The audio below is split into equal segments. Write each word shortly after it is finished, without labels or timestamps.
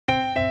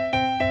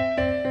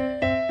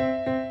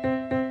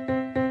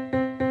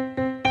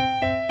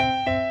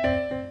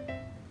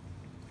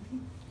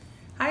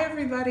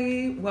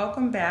everybody.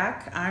 Welcome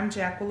back. I'm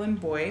Jacqueline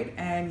Boyd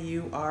and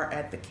you are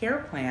at the Care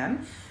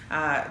Plan.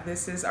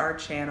 This is our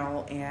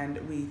channel and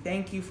we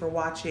thank you for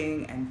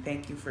watching and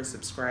thank you for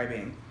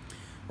subscribing.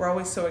 We're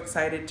always so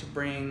excited to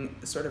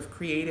bring sort of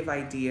creative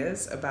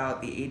ideas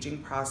about the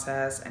aging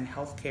process and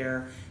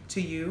healthcare to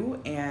you,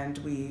 and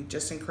we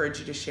just encourage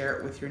you to share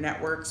it with your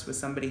networks, with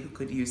somebody who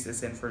could use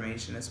this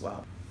information as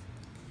well.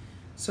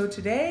 So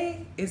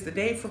today is the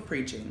day for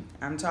preaching.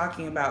 I'm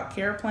talking about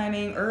care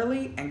planning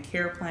early and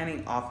care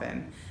planning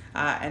often.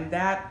 And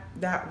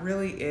that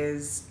really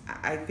is,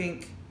 I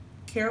think,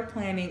 care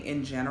planning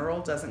in general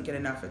doesn't get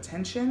enough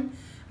attention,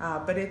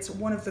 but it's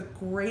one of the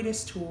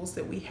greatest tools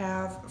that we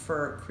have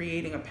for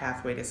creating a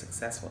pathway to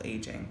successful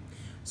aging.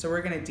 So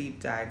we're gonna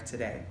deep dive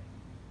today.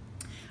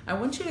 I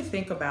want you to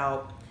think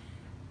about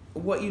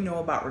what you know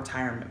about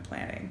retirement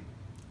planning,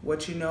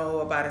 what you know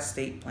about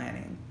estate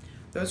planning.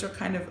 Those are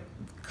kind of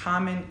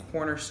common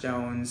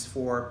cornerstones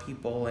for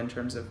people in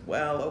terms of,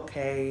 well,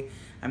 okay,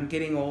 I'm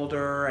getting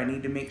older, I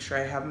need to make sure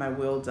I have my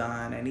will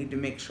done, I need to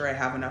make sure I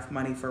have enough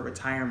money for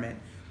retirement.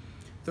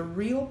 The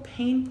real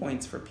pain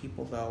points for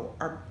people, though,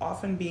 are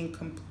often being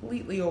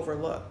completely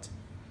overlooked.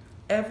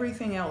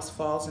 Everything else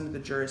falls into the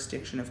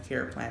jurisdiction of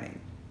care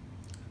planning.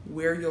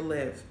 Where you'll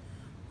live,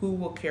 who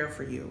will care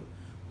for you,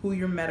 who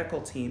your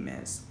medical team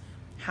is,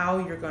 how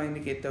you're going to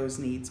get those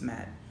needs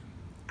met,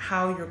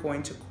 how you're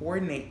going to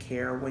coordinate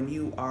care when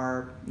you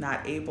are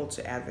not able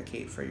to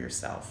advocate for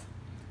yourself.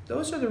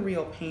 Those are the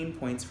real pain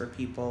points for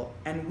people,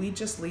 and we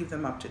just leave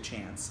them up to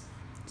chance.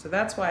 So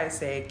that's why I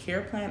say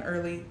care plan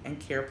early and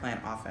care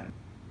plan often.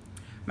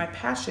 My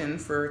passion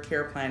for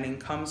care planning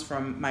comes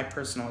from my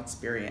personal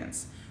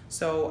experience.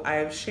 So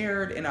I've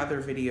shared in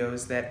other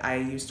videos that I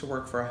used to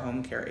work for a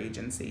home care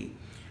agency,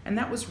 and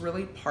that was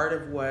really part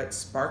of what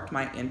sparked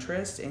my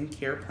interest in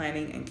care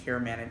planning and care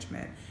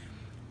management.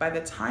 By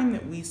the time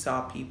that we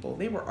saw people,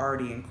 they were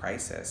already in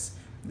crisis.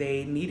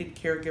 They needed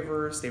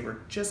caregivers, they were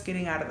just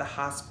getting out of the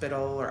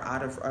hospital or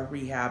out of a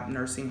rehab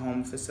nursing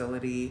home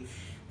facility.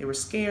 They were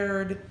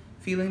scared,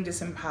 feeling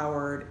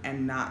disempowered,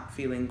 and not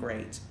feeling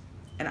great.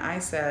 And I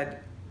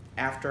said,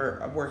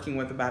 after working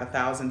with about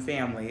 1,000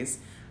 families,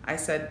 I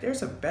said,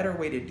 there's a better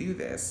way to do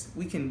this.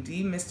 We can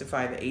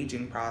demystify the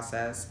aging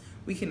process.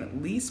 We can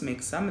at least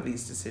make some of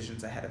these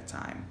decisions ahead of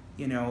time.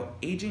 You know,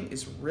 aging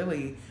is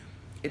really,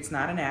 it's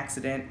not an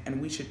accident,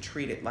 and we should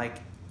treat it like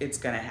it's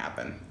gonna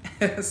happen.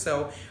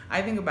 So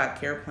I think about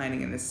care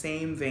planning in the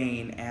same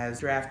vein as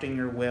drafting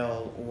your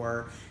will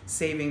or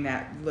saving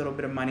that little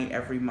bit of money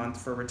every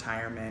month for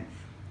retirement.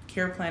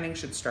 Care planning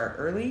should start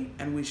early,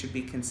 and we should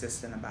be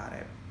consistent about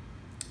it.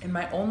 In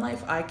my own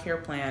life, I care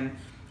plan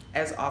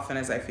as often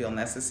as I feel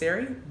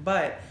necessary,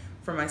 but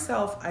for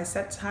myself, I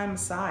set time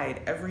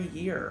aside every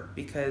year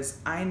because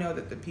I know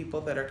that the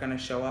people that are gonna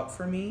show up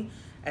for me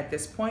at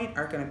this point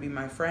are gonna be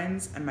my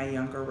friends and my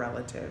younger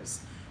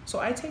relatives. So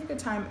I take the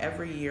time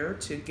every year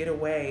to get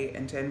away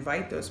and to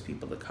invite those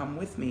people to come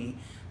with me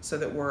so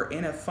that we're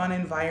in a fun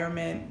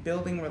environment,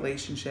 building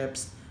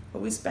relationships,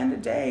 but we spend a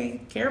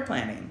day care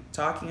planning,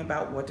 talking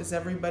about what does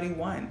everybody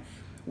want?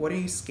 What are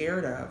you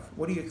scared of?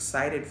 What are you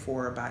excited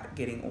for about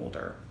getting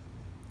older?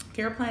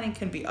 Care planning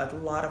can be a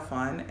lot of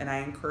fun, and I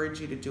encourage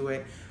you to do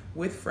it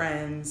with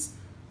friends,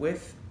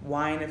 with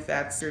wine if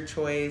that's your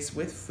choice,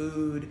 with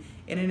food,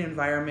 in an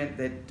environment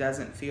that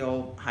doesn't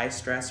feel high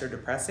stress or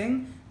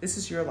depressing. This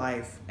is your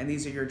life, and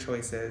these are your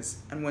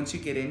choices. And once you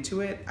get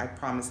into it, I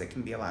promise it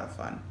can be a lot of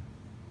fun.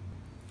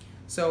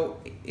 So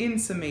in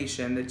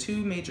summation, the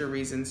two major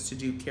reasons to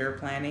do care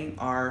planning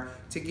are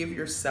to give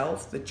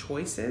yourself the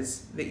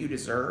choices that you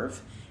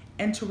deserve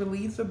and to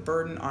relieve the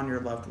burden on your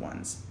loved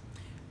ones.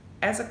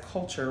 As a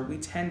culture, we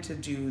tend to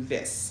do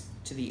this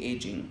to the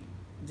aging,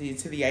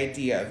 to the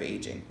idea of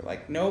aging. We're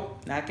like,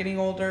 nope, not getting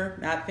older,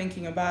 not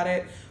thinking about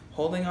it,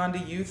 holding on to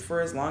youth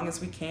for as long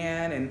as we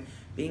can and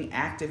being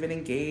active and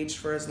engaged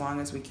for as long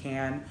as we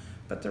can.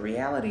 But the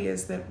reality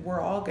is that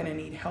we're all gonna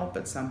need help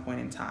at some point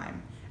in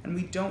time. And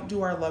we don't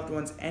do our loved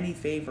ones any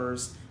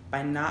favors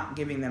by not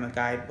giving them a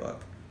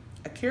guidebook.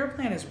 A care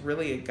plan is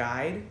really a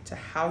guide to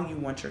how you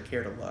want your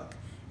care to look.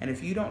 And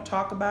if you don't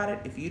talk about it,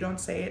 if you don't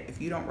say it,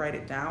 if you don't write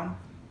it down,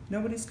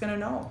 nobody's gonna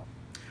know.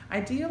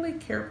 Ideally,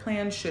 care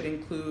plans should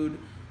include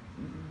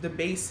the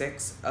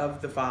basics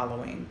of the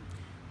following.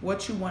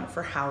 What you want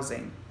for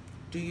housing.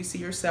 Do you see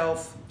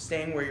yourself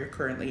staying where you're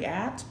currently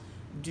at?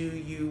 Do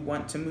you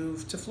want to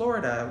move to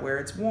Florida where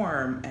it's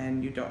warm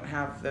and you don't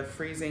have the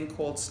freezing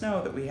cold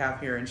snow that we have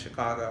here in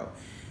Chicago?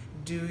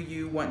 Do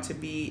you want to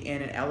be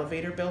in an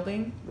elevator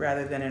building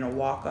rather than in a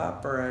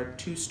walk-up or a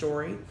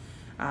two-story?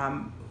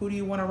 Who do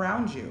you want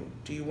around you?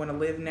 Do you want to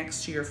live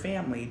next to your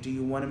family? Do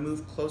you want to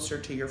move closer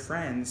to your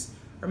friends?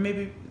 Or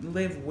maybe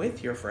live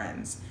with your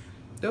friends?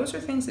 Those are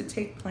things that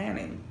take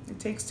planning. It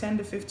takes 10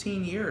 to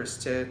 15 years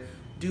to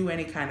do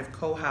any kind of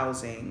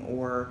co-housing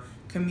or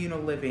communal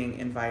living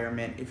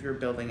environment if you're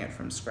building it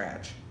from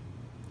scratch.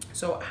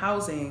 So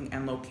housing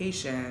and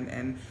location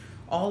and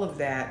all of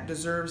that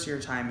deserves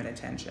your time and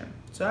attention.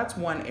 So that's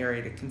one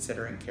area to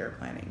consider in care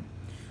planning.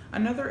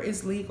 Another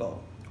is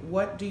legal.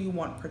 What do you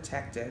want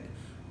protected?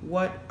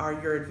 What are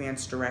your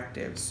advance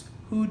directives?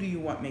 Who do you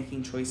want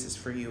making choices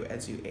for you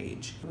as you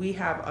age? We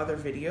have other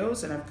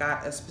videos, and I've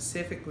got a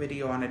specific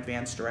video on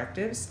advance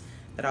directives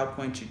that I'll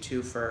point you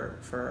to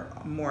for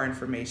more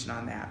information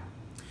on that.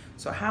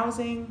 So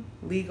housing,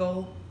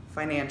 legal,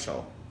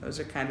 financial, those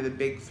are kind of the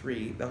big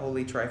three, the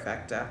holy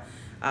trifecta.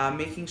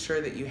 Making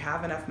sure that you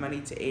have enough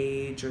money to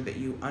age, or that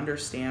you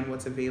understand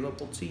what's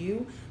available to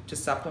you to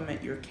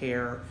supplement your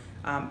care,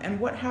 and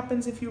what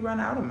happens if you run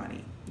out of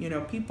money. You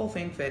know, people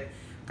think that,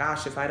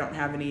 gosh, if I don't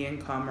have any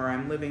income or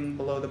I'm living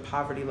below the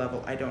poverty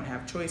level, I don't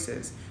have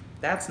choices.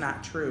 That's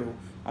not true.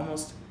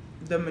 Almost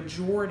the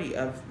majority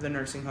of the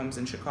nursing homes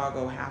in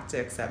Chicago have to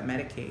accept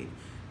Medicaid.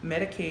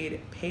 Medicaid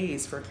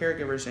pays for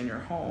caregivers in your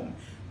home.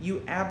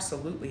 You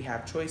absolutely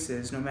have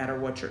choices no matter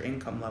what your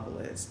income level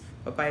is.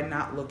 But by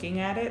not looking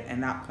at it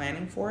and not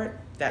planning for it,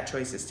 that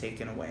choice is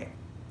taken away.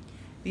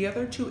 The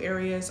other two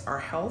areas are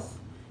health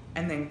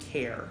and then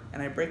care.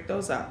 And I break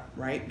those up,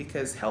 right?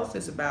 Because health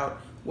is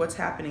about what's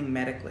happening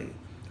medically.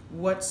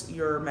 What's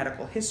your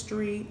medical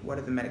history? What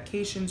are the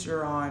medications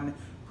you're on?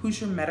 Who's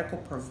your medical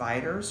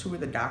providers? Who are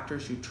the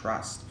doctors you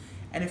trust?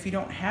 And if you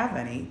don't have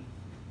any,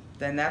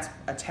 then that's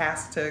a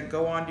task to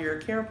go onto your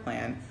care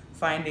plan,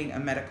 finding a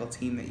medical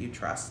team that you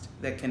trust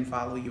that can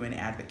follow you and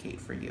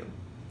advocate for you.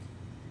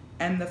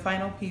 And the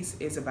final piece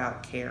is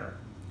about care.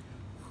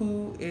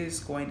 Who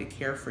is going to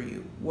care for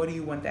you? What do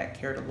you want that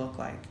care to look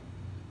like?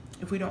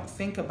 If we don't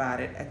think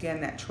about it,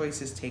 again, that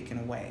choice is taken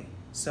away.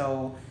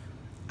 So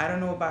I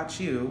don't know about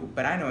you,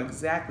 but I know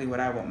exactly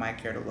what I want my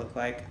care to look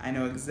like. I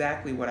know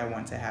exactly what I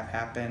want to have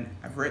happen.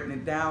 I've written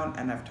it down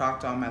and I've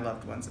talked to all my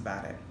loved ones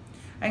about it.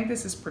 I think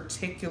this is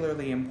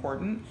particularly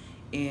important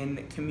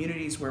in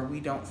communities where we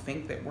don't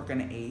think that we're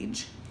going to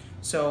age.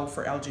 So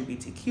for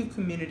LGBTQ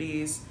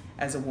communities,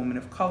 as a woman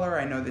of color,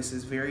 I know this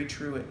is very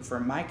true for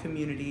my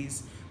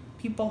communities.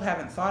 People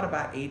haven't thought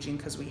about aging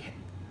because we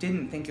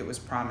didn't think it was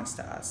promised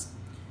to us.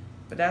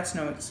 But that's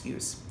no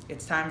excuse.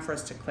 It's time for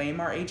us to claim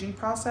our aging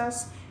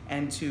process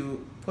and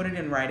to put it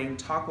in writing,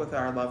 talk with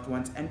our loved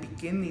ones, and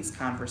begin these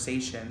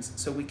conversations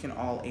so we can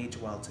all age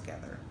well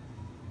together.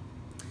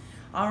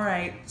 All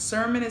right,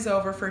 sermon is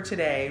over for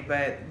today,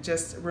 but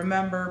just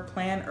remember,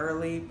 plan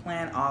early,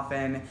 plan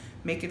often,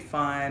 make it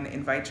fun,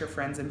 invite your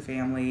friends and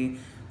family,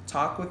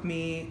 talk with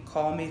me,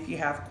 call me if you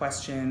have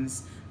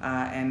questions,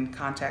 and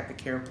contact the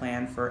care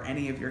plan for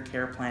any of your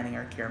care planning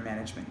or care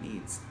management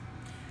needs.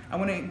 I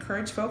want to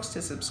encourage folks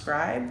to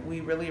subscribe. We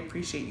really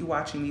appreciate you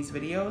watching these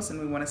videos, and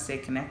we want to stay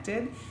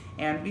connected.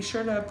 And be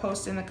sure to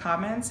post in the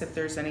comments if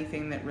there's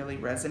anything that really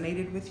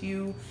resonated with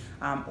you,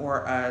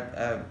 or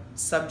a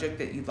subject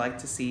that you'd like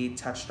to see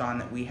touched on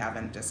that we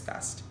haven't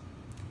discussed.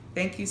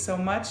 Thank you so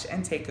much,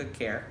 and take good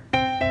care.